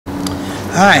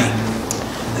Hi,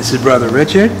 this is Brother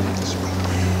Richard,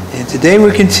 and today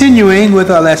we're continuing with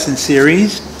our lesson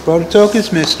series,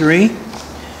 Prototokos Mystery.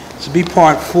 This will be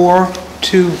part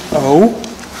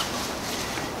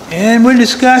 420, and we're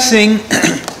discussing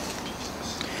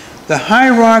the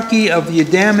hierarchy of the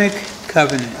Adamic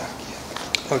covenant,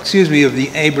 of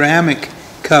the Abrahamic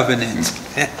covenant,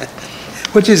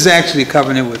 which is actually a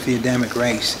covenant with the Adamic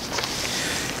race.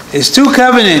 There's two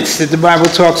covenants that the Bible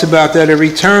talks about that are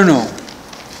eternal.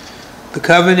 The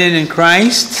covenant in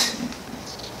Christ,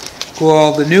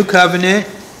 called the New Covenant,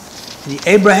 and the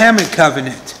Abrahamic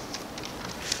covenant.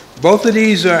 Both of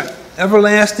these are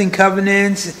everlasting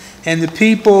covenants, and the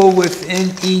people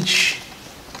within each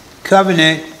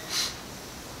covenant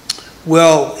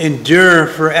will endure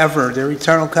forever. They're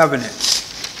eternal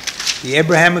covenants. The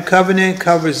Abrahamic covenant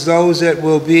covers those that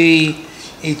will be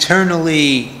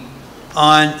eternally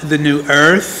on the new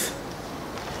earth,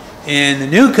 and the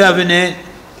New Covenant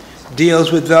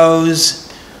deals with those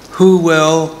who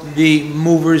will be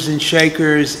movers and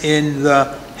shakers in the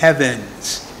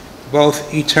heavens,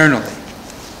 both eternally.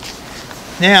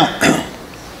 Now,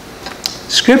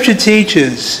 Scripture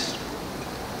teaches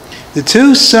the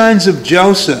two sons of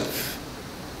Joseph,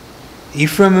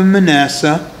 Ephraim and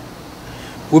Manasseh,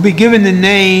 will be given the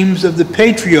names of the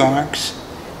patriarchs,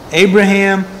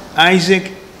 Abraham,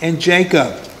 Isaac, and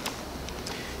Jacob.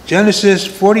 Genesis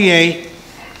 48,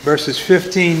 verses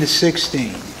 15 to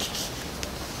 16.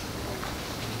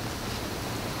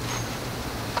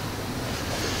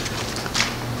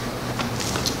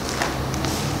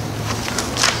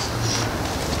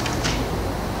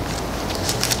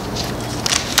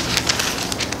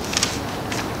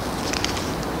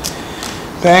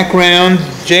 Background: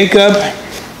 Jacob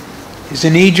is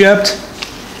in Egypt,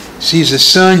 sees his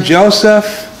son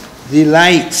Joseph,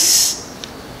 delights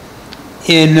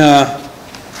in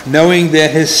knowing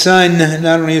that his son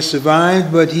not only has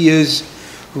survived, but he is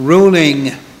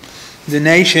ruling the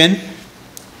nation,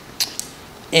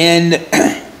 and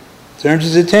turns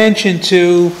his attention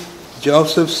to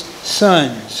Joseph's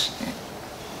sons.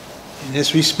 In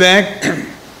this respect,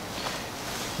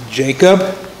 Jacob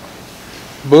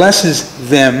blesses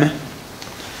them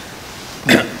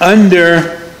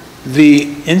under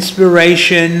the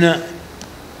inspiration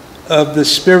of the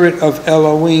spirit of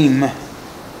Elohim.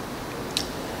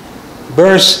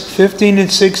 Verse 15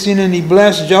 and 16, and he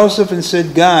blessed Joseph and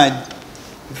said, God,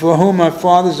 before whom my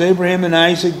fathers Abraham and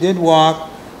Isaac did walk,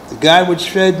 the God which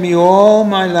fed me all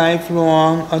my life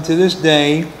long unto this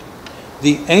day,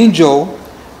 the angel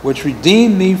which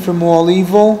redeemed me from all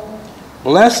evil,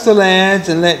 bless the lads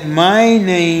and let my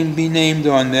name be named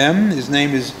on them. His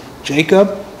name is Jacob,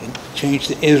 and changed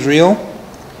to Israel.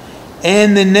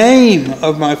 And the name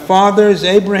of my fathers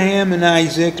Abraham and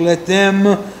Isaac, let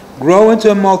them grow into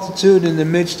a multitude in the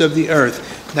midst of the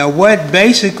earth. Now, what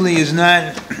basically is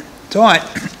not taught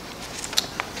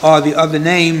are the other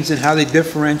names and how they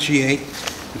differentiate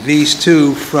these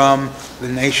two from the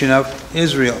nation of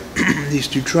Israel, these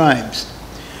two tribes,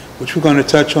 which we're going to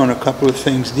touch on a couple of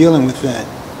things dealing with that.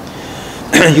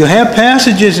 You have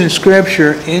passages in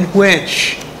Scripture in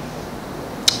which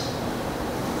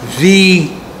the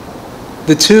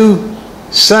two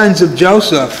sons of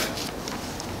Joseph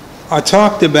are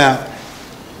talked about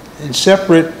and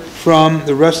separate from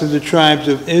the rest of the tribes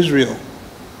of Israel.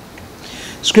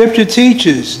 Scripture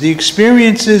teaches the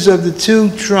experiences of the two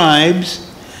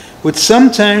tribes would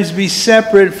sometimes be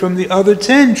separate from the other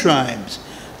 10 tribes.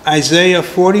 Isaiah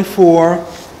 44,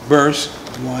 verse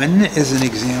 1 is an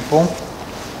example.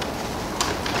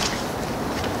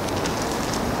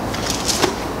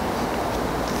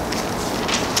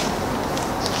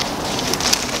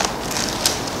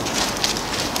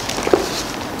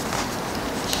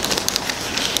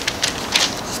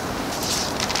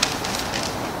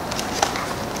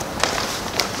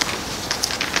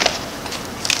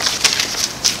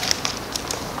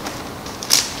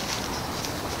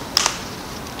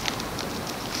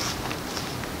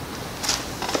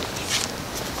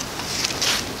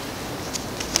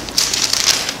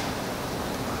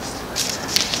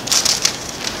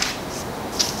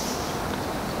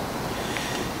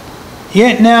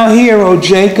 Yet now hear, O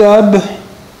Jacob,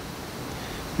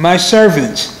 my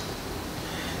servant.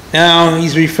 Now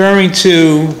he's referring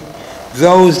to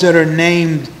those that are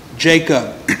named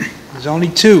Jacob. There's only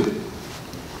two,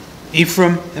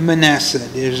 Ephraim and Manasseh.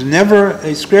 There's never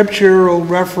a scriptural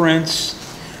reference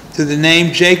to the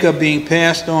name Jacob being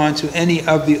passed on to any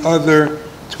of the other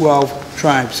 12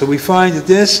 tribes. So we find that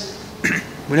this,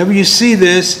 whenever you see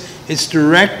this, it's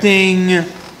directing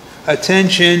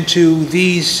attention to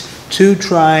these two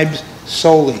tribes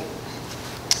solely.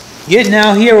 Yet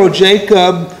now hear, O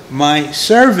Jacob, my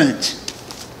servant,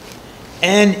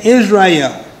 and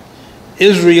Israel.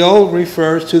 Israel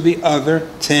refers to the other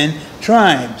 10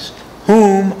 tribes,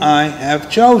 whom I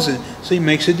have chosen. So he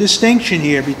makes a distinction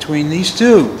here between these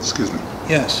two. Excuse me.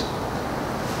 Yes.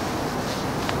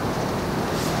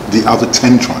 The other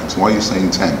 10 tribes, why are you saying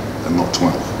 10 and not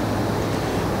 12?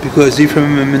 Because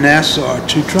Ephraim and Manasseh are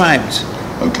 2 tribes.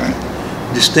 Okay.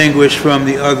 Distinguished from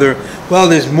the other, well,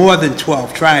 there's more than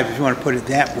 12 tribes, if you want to put it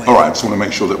that way. All right, I just want to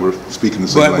make sure that we're speaking the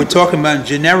same But language. we're talking about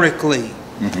generically,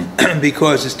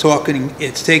 because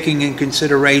it's taking in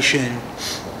consideration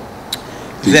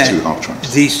These that 2 half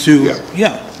tribes. these two,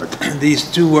 Yeah. Okay.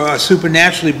 these 2 were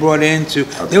supernaturally brought into.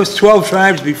 There was 12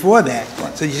 tribes before that,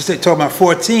 Right. so you start talking about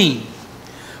 14.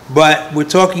 But we're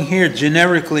talking here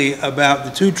generically about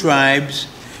the 2 tribes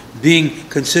being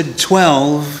considered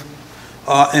 12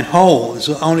 in whole. It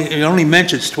only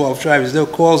mentions 12 tribes. It still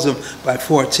calls them by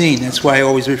 14. That's why I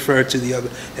always refer to the other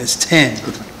as 10.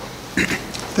 Okay.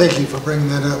 Thank you for bringing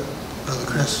that up, Brother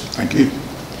Chris. Thank you.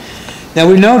 Now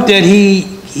we note that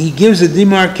he gives a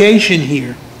demarcation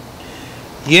here.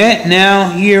 Yet now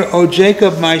hear, O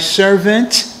Jacob, my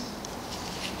servant,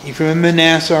 Ephraim and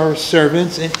Manasseh are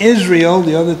servants, and Israel,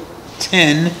 the other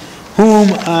 10,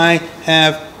 whom I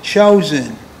have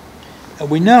chosen. And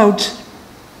we note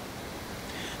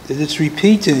that it's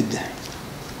repeated.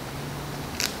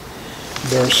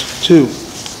 Verse 2.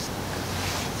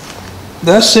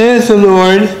 Thus saith the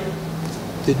Lord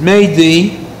that made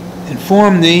thee and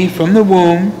formed thee from the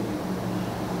womb,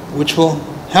 which will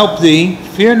help thee.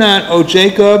 Fear not, O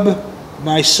Jacob,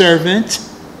 my servant,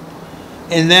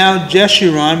 and thou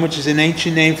Jeshurun, which is an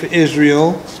ancient name for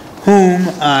Israel, whom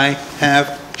I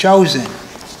have chosen.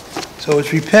 So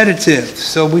it's repetitive.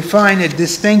 So we find a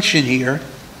distinction here,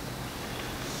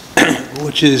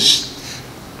 which is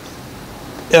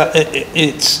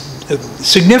it's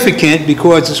significant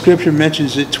because the scripture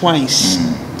mentions it twice.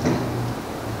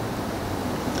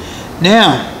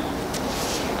 Now,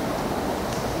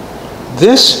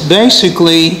 this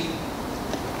basically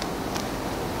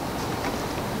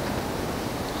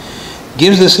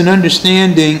gives us an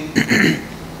understanding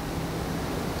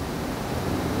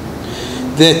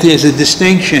that there's a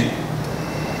distinction.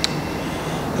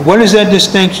 And what is that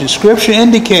distinction? Scripture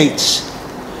indicates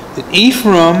that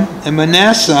Ephraim and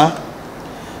Manasseh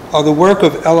are the work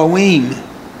of Elohim.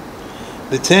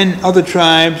 The 10 other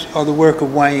tribes are the work of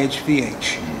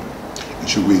YHVH.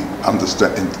 Should we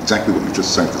understand exactly what you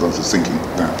just said, because I was just thinking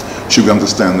that, should we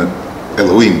understand that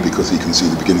Elohim, because he can see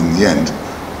the beginning and the end,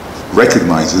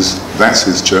 recognizes that's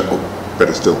his church, or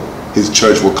better still, his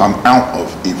church will come out of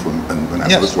Ephraim and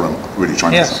Manasseh? Yes. That's what I'm really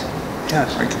trying to say.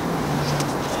 Yes. Thank you.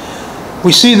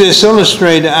 We see this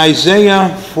illustrated Isaiah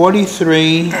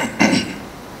 43,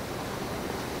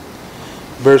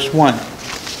 verse 1.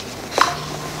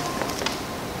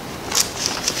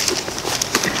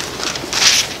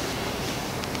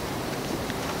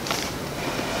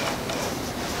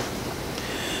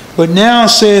 But now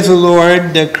saith the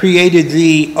Lord that created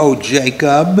thee, O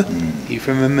Jacob,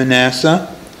 Ephraim and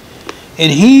Manasseh,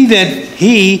 and he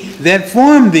that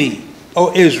formed thee,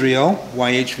 O Israel,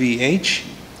 YHVH,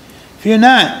 fear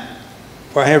not,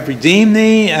 for I have redeemed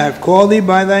thee, I have called thee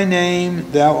by thy name,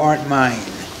 thou art mine.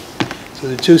 So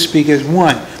the 2 speak as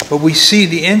one. But we see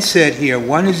the inset here.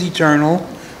 One is eternal,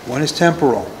 one is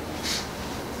temporal.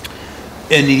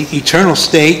 In the eternal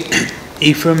state,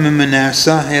 Ephraim and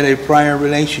Manasseh had a prior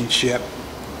relationship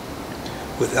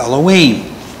with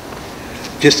Elohim,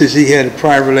 just as he had a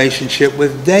prior relationship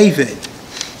with David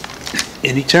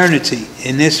in eternity.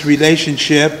 And this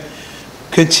relationship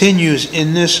continues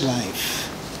in this life.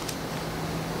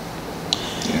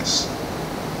 Yes.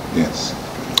 Yes.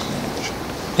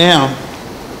 Now,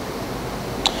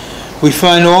 we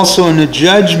find also in the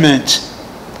judgment,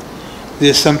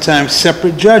 there's sometimes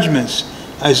separate judgments.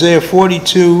 Isaiah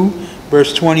 42,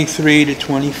 verse 23 to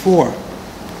 24.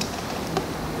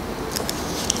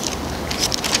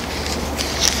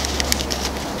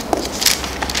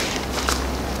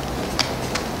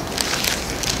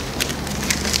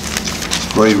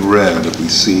 It's very rare that we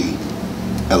see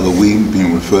Elohim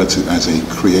being referred to as a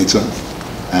creator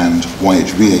and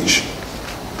YHVH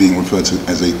being referred to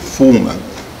as a former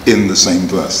in the same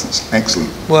verse. That's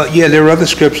excellent. Well, yeah, there are other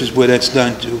scriptures where that's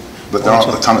done too. But there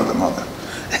aren't a ton of them, are there?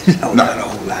 No, not a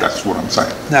whole lot. That's what I'm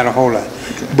saying. Not a whole lot.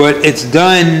 Okay. But it's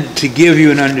done to give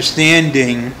you an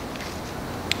understanding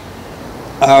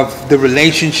of the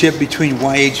relationship between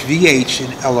YHVH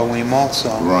and Elohim also.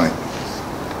 Right.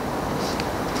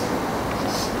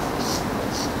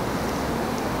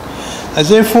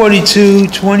 Isaiah 42,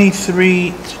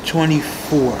 23 to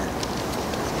 24.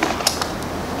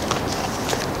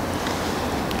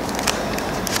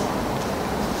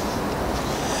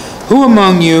 Who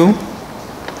among you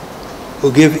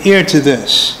will give ear to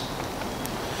this?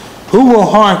 Who will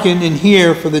hearken and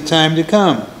hear for the time to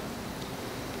come?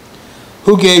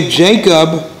 Who gave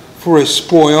Jacob for a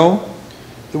spoil?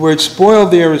 The word spoil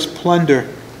there is plunder.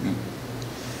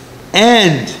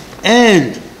 And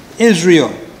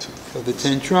Israel, of the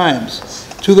 10 tribes,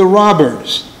 to the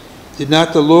robbers. Did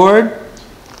not the Lord,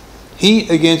 he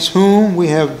against whom we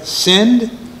have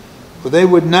sinned? For they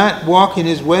would not walk in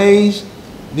his ways,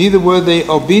 neither were they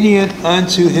obedient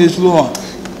unto his law.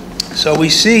 So we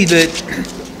see that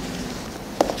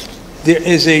there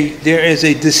is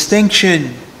a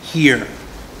distinction here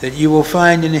that you will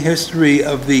find in the history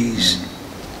of these.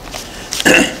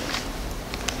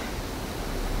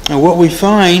 And what we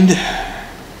find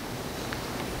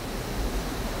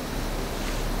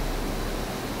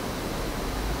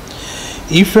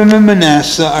Ephraim and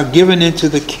Manasseh are given into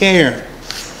the care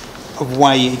of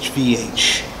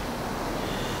YHVH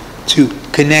to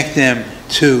connect them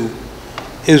to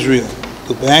Israel.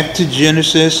 Go back to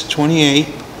Genesis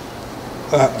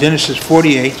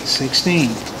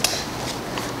 48:16.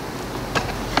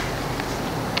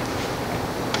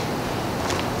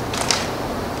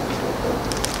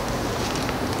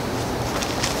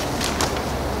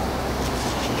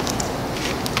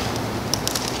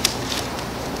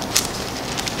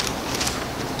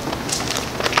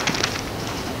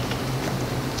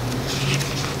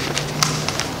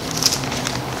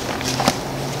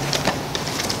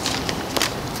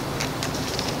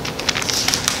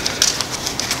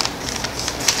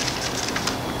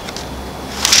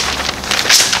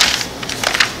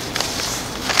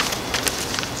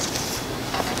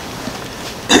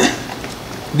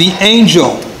 The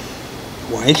angel,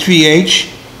 YHVH,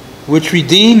 which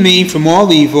redeemed me from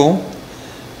all evil,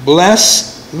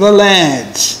 bless the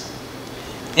lads,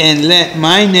 and let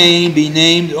my name be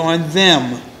named on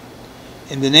them.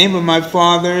 In the name of my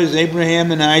fathers,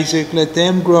 Abraham and Isaac, let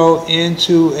them grow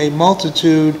into a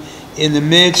multitude in the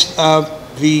midst of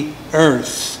the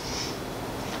earth.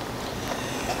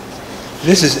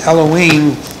 This is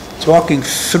Elohim talking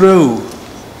through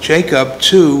Jacob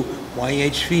to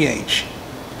YHVH.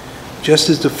 Just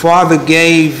as the Father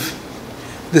gave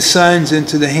the sons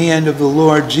into the hand of the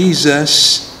Lord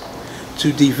Jesus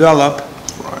to develop,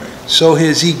 so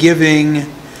is he giving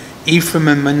Ephraim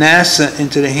and Manasseh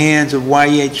into the hands of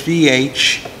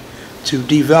YHVH to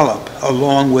develop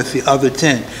along with the other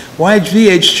 10.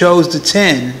 YHVH chose the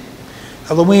 10.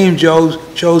 Elohim chose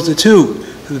the 2.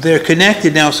 So they're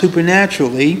connected now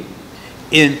supernaturally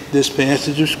in this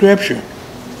passage of Scripture.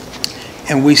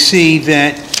 And we see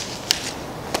that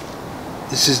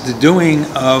this is the doing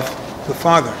of the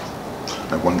Father.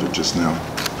 I wondered just now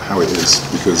how it is,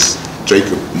 because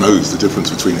Jacob knows the difference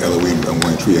between Elohim and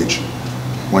YHVH.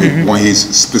 Why he's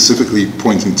specifically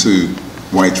pointing to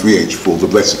YHVH for the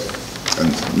blessing.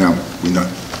 And now we know.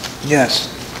 Yes.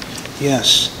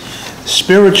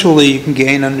 Spiritually you can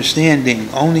gain understanding,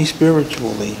 only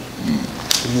spiritually.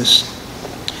 In this.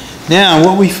 Now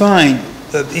what we find,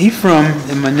 that Ephraim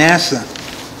and Manasseh,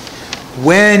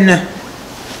 when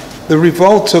the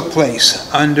revolt took place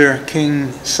under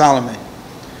King Solomon,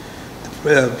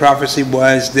 the prophecy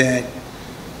was that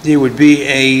there would be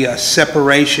a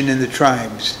separation in the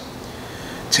tribes.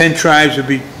 10 tribes would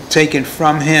be taken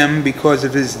from him because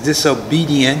of his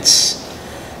disobedience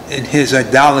and his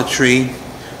idolatry.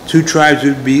 2 tribes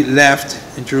would be left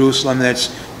in Jerusalem, that's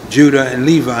Judah and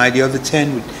Levi. The other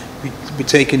 10 would be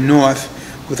taken north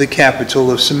with the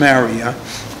capital of Samaria.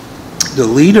 The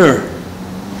leader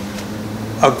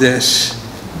of this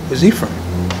was Ephraim.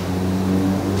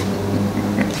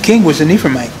 The king was an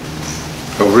Ephraimite.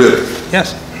 Oh, really?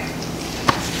 Yes.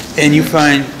 And you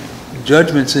find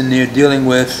judgments in there dealing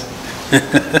with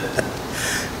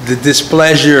the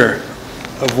displeasure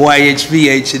of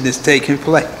YHVH in this taking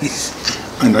place.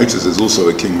 I notice there's also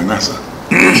a King Manasseh.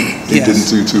 He didn't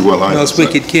do too well either. Most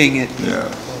wicked king. Yeah.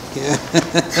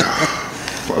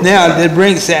 Now, that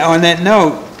brings that on that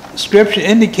note, Scripture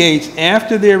indicates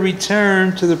after their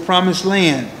return to the promised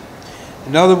land,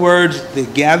 in other words, the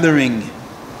gathering,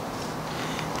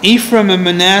 Ephraim and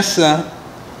Manasseh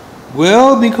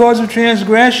will, because of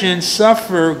transgression,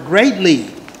 suffer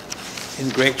greatly in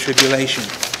great tribulation.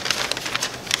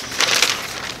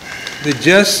 The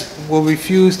just will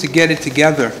refuse to get it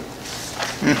together.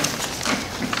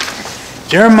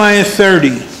 Jeremiah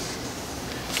 30,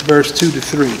 verse 2 to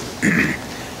 3.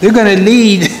 They're going to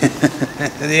lead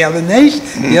the other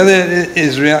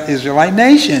Israelite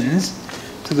nations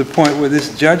to the point where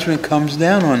this judgment comes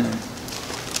down on them.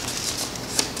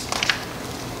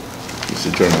 This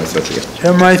is Jeremiah 30.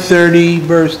 Jeremiah 30,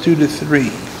 verse 2 to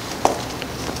 3.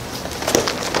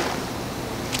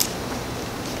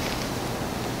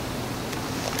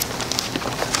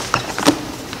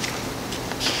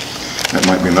 That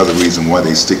might be another reason why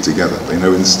they stick together. They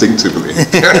know instinctively.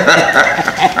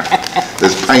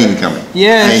 There's pain coming.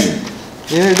 Yes. Pain.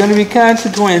 There are going to be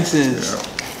consequences. Yeah.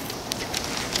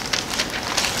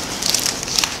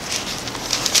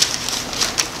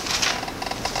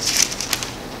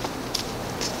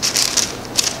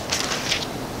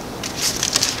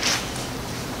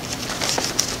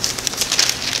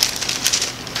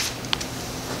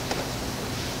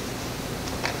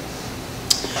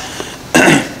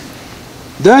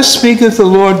 Thus speaketh the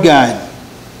Lord God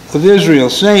of Israel,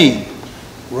 saying,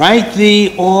 Write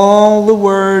thee all the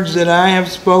words that I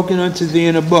have spoken unto thee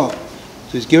in a book.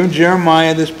 So he's given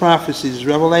Jeremiah this prophecy, this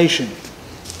revelation,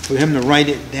 for him to write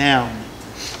it down.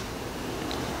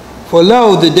 For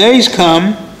lo, the days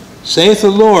come, saith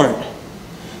the Lord.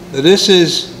 Now this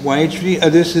is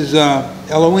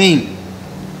Elohim.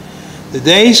 The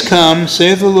days come,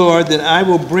 saith the Lord, that I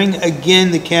will bring again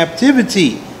the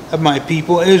captivity of my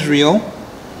people Israel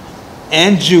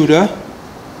and Judah,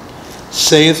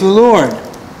 saith the Lord.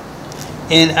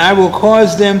 And I will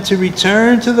cause them to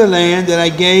return to the land that I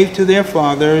gave to their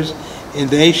fathers, and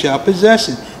they shall possess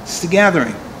it. It's the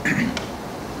gathering.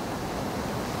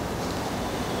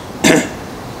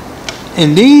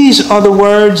 And these are the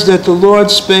words that the Lord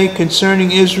spake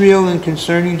concerning Israel and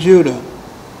concerning Judah.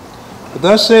 For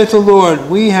thus saith the Lord,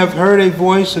 We have heard a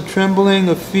voice of trembling,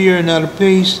 of fear, and not of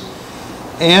peace.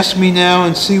 Ask me now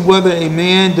and see whether a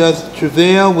man doth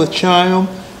travail with child,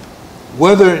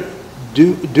 whether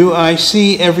do I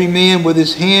see every man with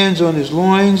his hands on his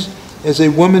loins as a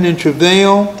woman in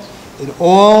travail, and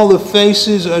all the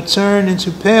faces are turned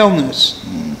into paleness.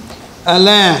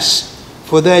 Alas,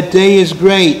 for that day is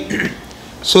great,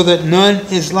 so that none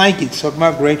is like it. Talking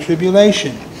about great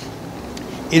tribulation.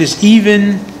 It is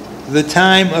even the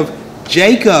time of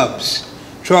Jacob's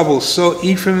troubles. So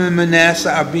Ephraim and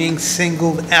Manasseh are being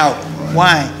singled out.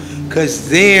 Why? Because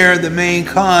they're the main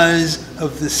cause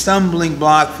of the stumbling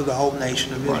block for the whole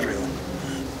nation of Israel.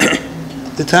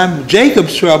 The time of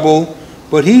Jacob's trouble,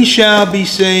 but he shall be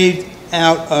saved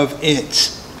out of it.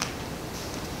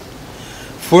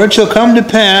 For it shall come to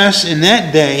pass in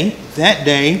that day,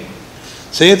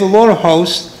 saith the Lord of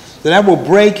hosts, that I will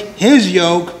break his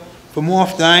yoke from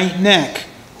off thy neck.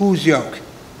 Whose yoke?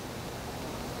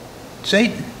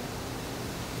 Satan.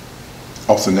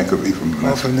 Off the neck of Ephraim and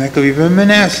Manasseh. Off the neck of Ephraim and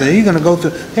Manasseh. They're going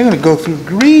to go through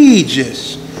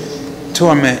egregious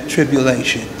torment,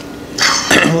 tribulation.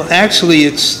 Well, actually,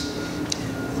 it's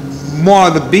more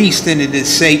the beast than it is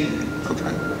Satan.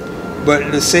 Okay.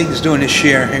 But Satan's doing his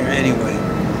share here anyway.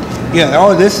 Yeah.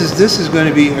 Oh, this is going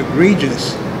to be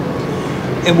egregious.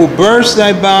 It will burst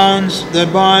thy bonds,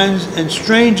 and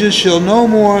strangers shall no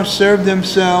more serve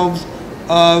themselves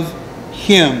of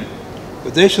him.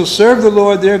 But they shall serve the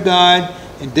Lord their God,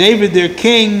 and David their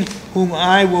king, whom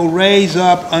I will raise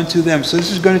up unto them. So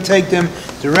this is going to take them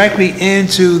directly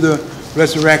into the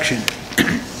resurrection.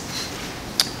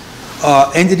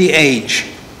 End of the age.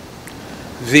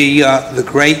 The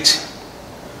great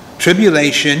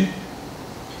tribulation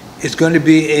is going to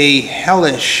be a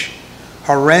hellish,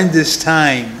 horrendous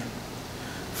time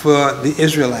for the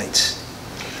Israelites.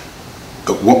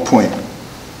 At what point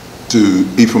do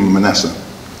Ephraim and Manasseh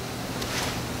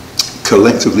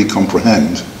collectively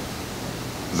comprehend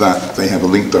that they have a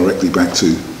link directly back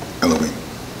to Elohim?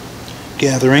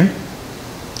 Gathering.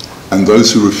 And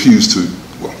those who refuse to,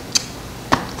 well,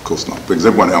 of course not, because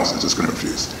everyone else is just going to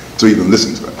refuse to even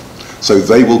listen to it. So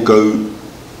they will go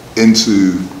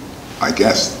into, I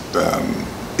guess,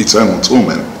 eternal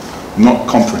torment, not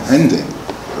comprehending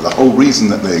that the whole reason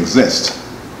that they exist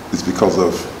is because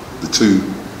of the two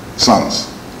sons,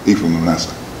 Ephraim and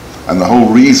Manasseh. And the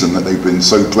whole reason that they've been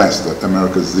so blessed that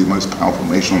America is the most powerful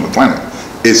nation on the planet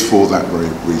is for that very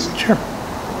reason. Sure.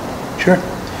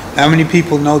 How many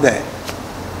people know that?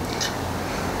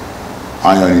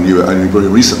 I only knew it only very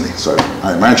recently, so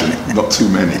I imagine not too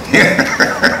many.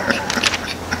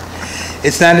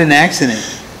 It's not an accident.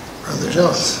 Brother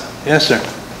Jones. Yes, sir.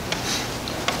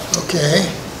 Okay.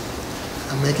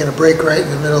 I'm making a break right in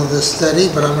the middle of this study,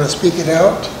 but I'm going to speak it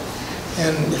out.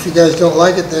 And if you guys don't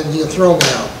like it, then you can throw me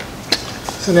out.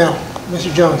 So now,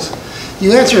 Mr. Jones,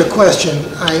 you answered a question.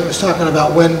 I was talking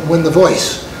about when the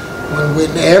voice,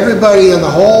 when everybody in the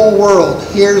whole world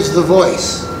hears the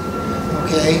voice,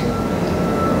 okay?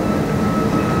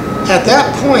 At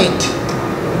that point,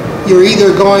 you're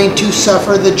either going to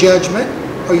suffer the judgment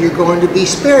or you're going to be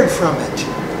spared from it.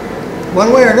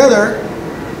 One way or another,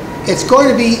 it's going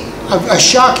to be a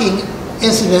shocking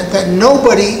incident that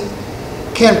nobody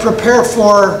can prepare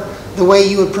for the way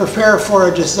you would prepare for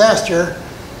a disaster.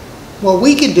 What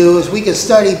we could do is we could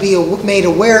study, be made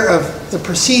aware of the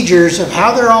procedures of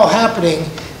how they're all happening.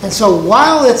 And so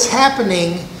while it's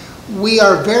happening, we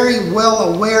are very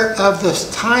well aware of the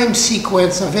time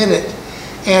sequence of it.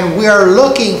 And we are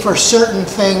looking for certain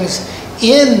things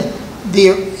in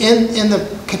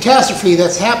the catastrophe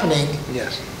that's happening.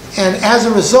 Yes. And as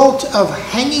a result of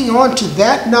hanging on to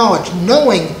that knowledge,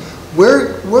 knowing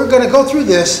we're going to go through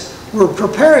this, we're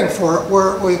preparing for it,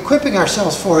 we're equipping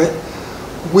ourselves for it,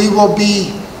 we will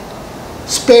be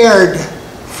spared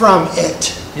from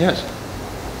it. Yes.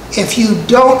 If you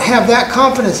don't have that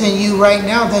confidence in you right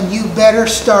now, then you better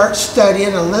start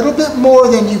studying a little bit more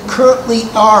than you currently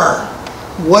are,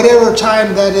 whatever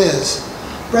time that is.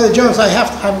 Brother Jones,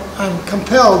 I'm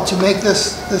compelled to make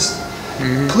this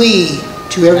plea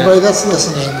to everybody that's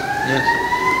listening. Yes.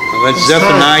 Well, that's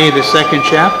Zephaniah, the 2nd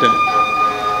chapter.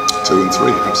 2 and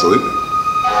 3, absolutely.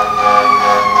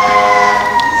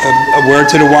 A word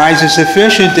to the wise is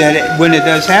sufficient, that when it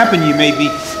does happen, you may be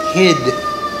hid.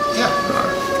 Yeah.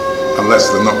 Right. Unless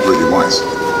they're not really wise.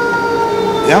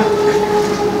 Yeah.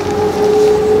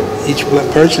 Each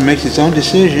person makes its own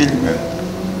decision. Yeah.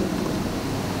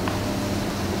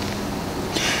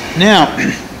 Now,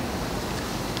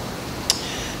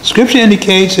 Scripture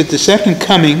indicates that the second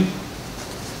coming,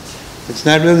 it's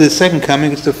not really the second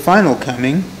coming, it's the final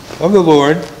coming of the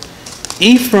Lord.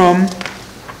 Ephraim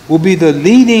will be the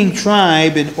leading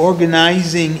tribe in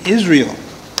organizing Israel.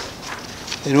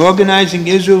 And organizing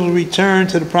Israel will return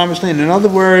to the promised land. In other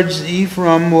words,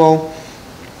 Ephraim will,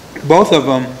 both of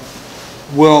them,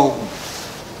 will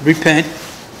repent,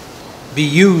 be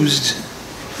used.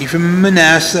 Ephraim and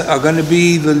Manasseh are going to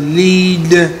be the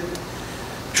lead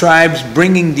tribes,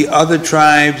 bringing the other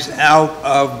tribes out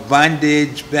of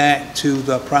bondage back to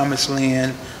the promised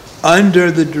land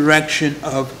under the direction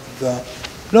of the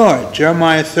Lord.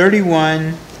 Jeremiah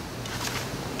 31,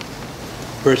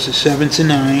 verses 7 to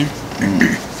 9.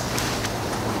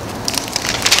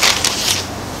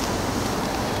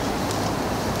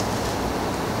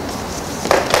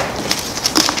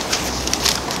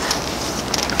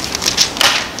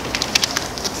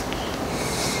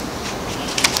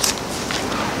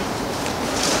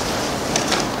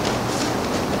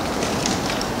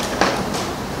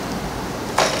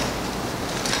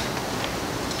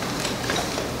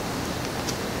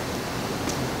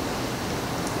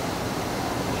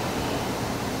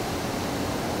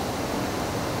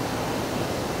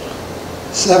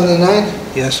 Seven and 9?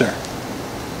 Yes, sir.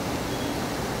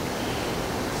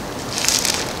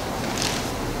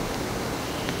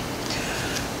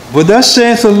 For thus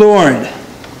saith the Lord,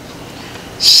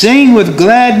 sing with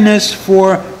gladness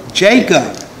for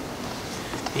Jacob,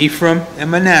 Ephraim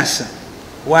and Manasseh.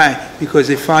 Why? Because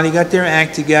they finally got their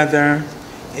act together,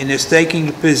 and they're taking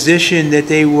the position that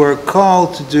they were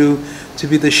called to do, to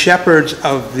be the shepherds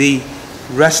of the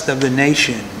rest of the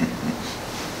nation.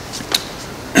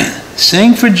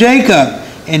 Sing for Jacob,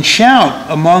 and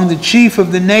shout among the chief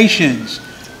of the nations.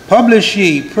 Publish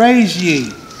ye, praise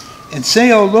ye, and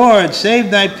say, O Lord,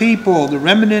 save thy people, the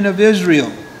remnant of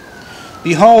Israel.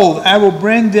 Behold, I will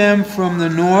bring them from the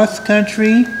north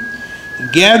country,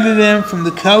 and gather them from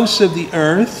the coasts of the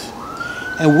earth,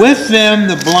 and with them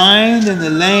the blind and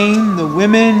the lame, the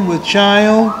women with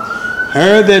child,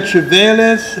 her that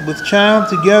travaileth with child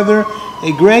together.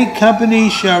 A great company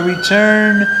shall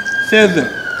return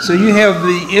thither. So you have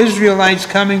the Israelites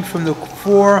coming from the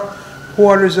four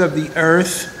quarters of the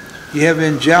earth. You have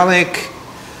angelic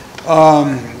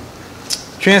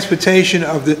transportation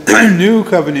of the new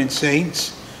covenant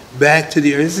saints back to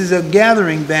the earth. This is a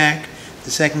gathering back,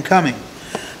 the second coming.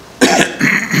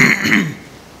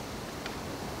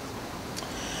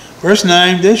 Verse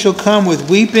 9, they shall come with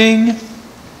weeping,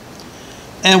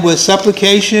 and with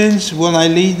supplications will I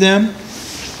lead them.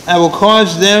 I will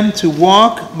cause them to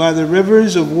walk by the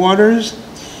rivers of waters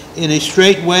in a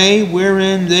straight way,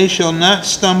 wherein they shall not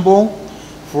stumble.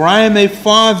 For I am a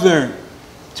father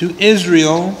to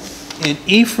Israel, and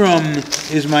Ephraim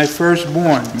is my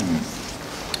firstborn.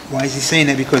 Why is he saying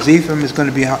that? Because Ephraim is going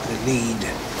to be out to lead.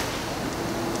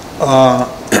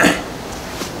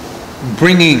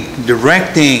 Bringing,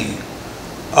 directing,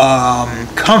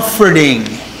 comforting.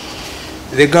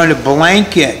 They're going to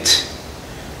blanket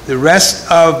the rest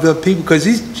of the people, because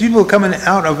these people are coming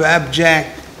out of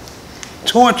abject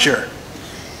torture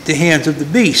at the hands of the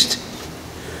beast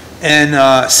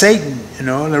and Satan. You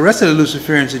know, the rest of the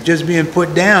Luciferians are just being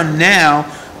put down now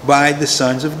by the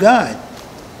sons of God.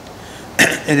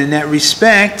 And in that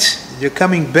respect, they're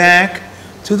coming back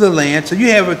to the land. So you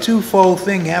have a twofold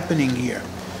thing happening here.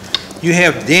 You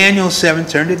have Daniel 7.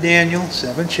 Turn to Daniel,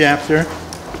 7th chapter.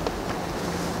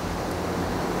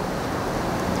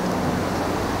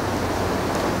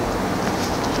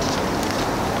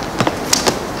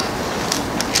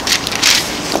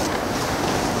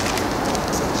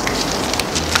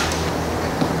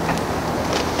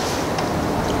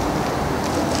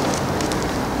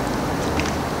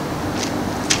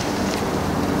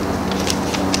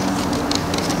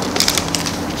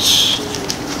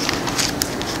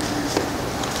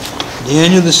 The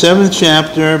end of the 7th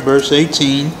chapter, verse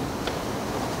 18.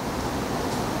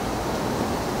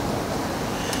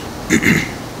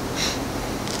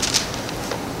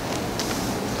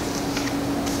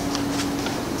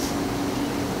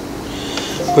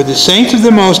 For the saints of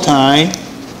the Most High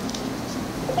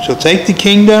shall take the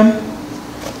kingdom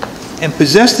and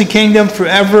possess the kingdom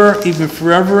forever, even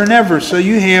forever and ever. So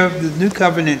you have the New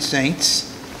Covenant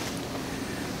saints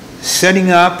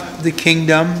setting up the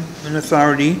kingdom and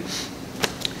authority.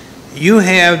 You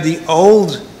have the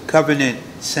Old Covenant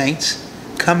saints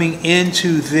coming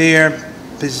into their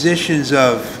positions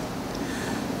of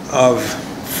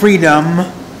freedom,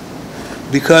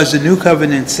 because the New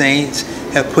Covenant saints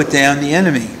have put down the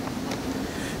enemy.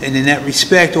 And in that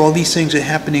respect, all these things are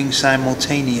happening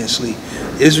simultaneously.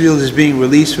 Israel is being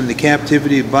released from the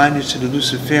captivity of bondage to the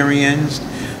Luciferians.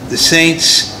 The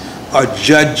saints are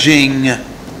judging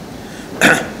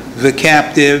the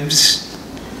captives.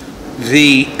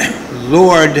 The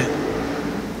Lord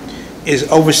is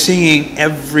overseeing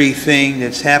everything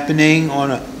that's happening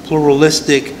on a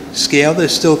pluralistic scale.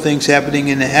 There's still things happening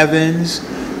in the heavens,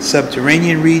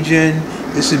 subterranean region.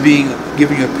 This is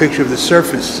giving a picture of the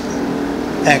surface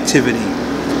activity.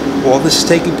 All this is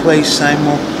taking place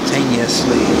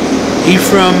simultaneously.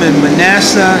 Ephraim and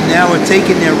Manasseh now are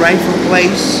taking their rightful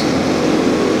place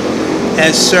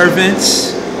as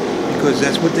servants, because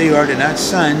that's what they are. They're not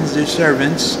sons, they're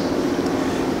servants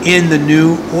in the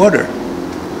new order.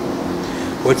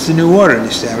 What's the new order? The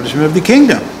establishment of the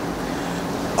kingdom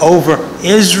over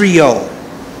Israel.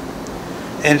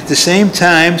 And at the same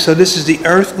time, so this is the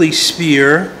earthly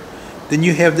sphere. Then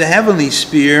you have the heavenly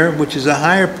sphere, which is a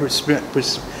higher perspective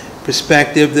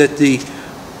that the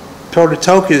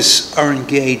Prototokos are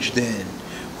engaged in.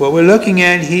 What we're looking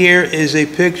at here is a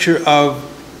picture of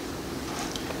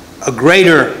a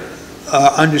greater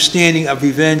understanding of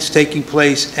events taking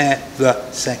place at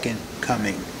the second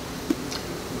coming.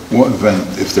 What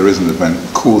event, if there is an event,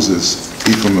 causes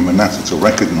Ephraim and Manasseh to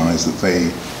recognize that they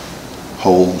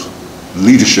hold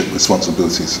leadership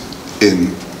responsibilities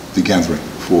in the gathering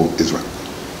for Israel?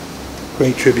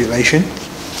 Great tribulation.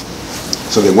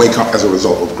 So they wake up as a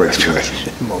result of great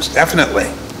tribulation. Most definitely.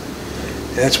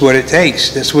 That's what it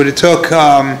takes. That's what it took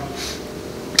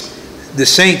the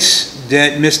saints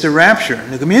that missed the rapture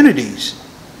in the communities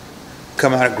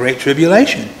come out of great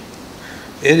tribulation.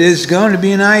 It is going to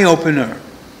be an eye-opener.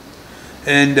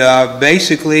 And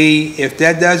basically, if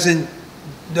that doesn't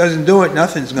do it,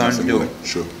 nothing's going to do it.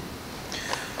 Sure.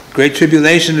 Great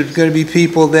tribulation is going to be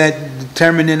people that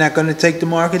determine they're not going to take the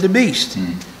mark of the beast,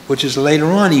 which is a later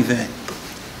on event.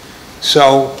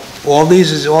 So all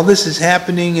this is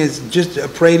happening is just a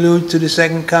prelude to the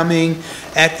second coming.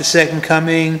 At the second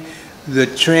coming, the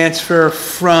transfer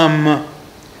from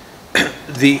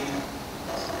the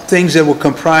things that will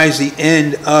comprise the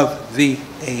end of the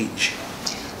age.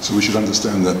 So we should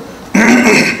understand that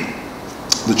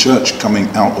the church coming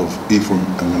out of Ephraim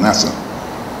and Manasseh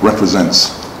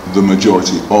represents the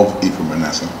majority of Ephraim and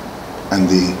Manasseh, and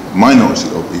the minority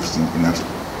of Ephraim and Manasseh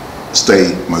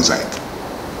stay Mosaic.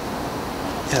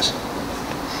 Yes.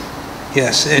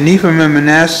 Yes, and Ephraim and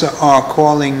Manasseh are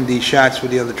calling the shots for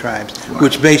the other tribes, right,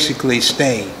 which basically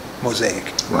stay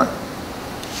Mosaic. Right.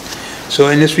 So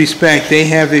in this respect, they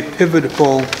have a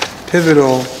pivotal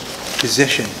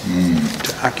position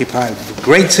to occupy, with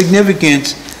great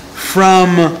significance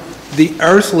from the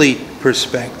earthly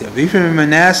perspective. Ephraim and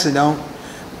Manasseh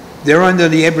they're under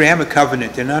the Abrahamic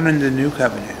covenant. They're not under the new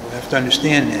covenant. We have to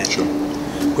understand that. Sure.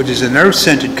 Which is an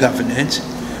earth-centered covenant,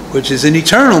 which is an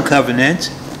eternal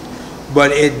covenant,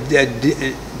 but it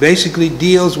basically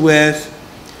deals with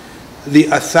the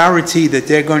authority that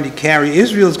they're going to carry.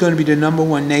 Israel is going to be the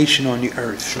 #1 nation on the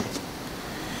earth. Sure.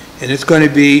 And it's going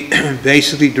to be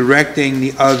basically directing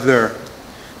the other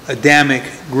Adamic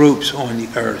groups on the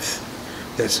earth.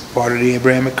 That's part of the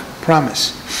Abrahamic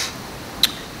promise.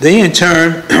 They in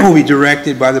turn will be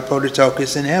directed by the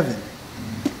Prototokos in heaven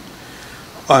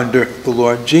under the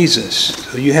Lord Jesus.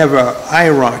 So you have a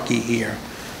hierarchy here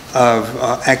of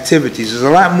activities. There's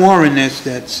a lot more in this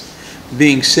that's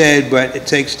being said, but it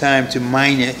takes time to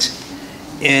mine it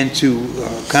and to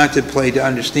contemplate, to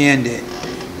understand it.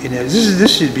 You know,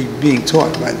 this should be being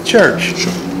taught by the church.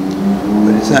 Sure.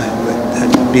 But it's not.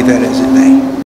 But be that as it may.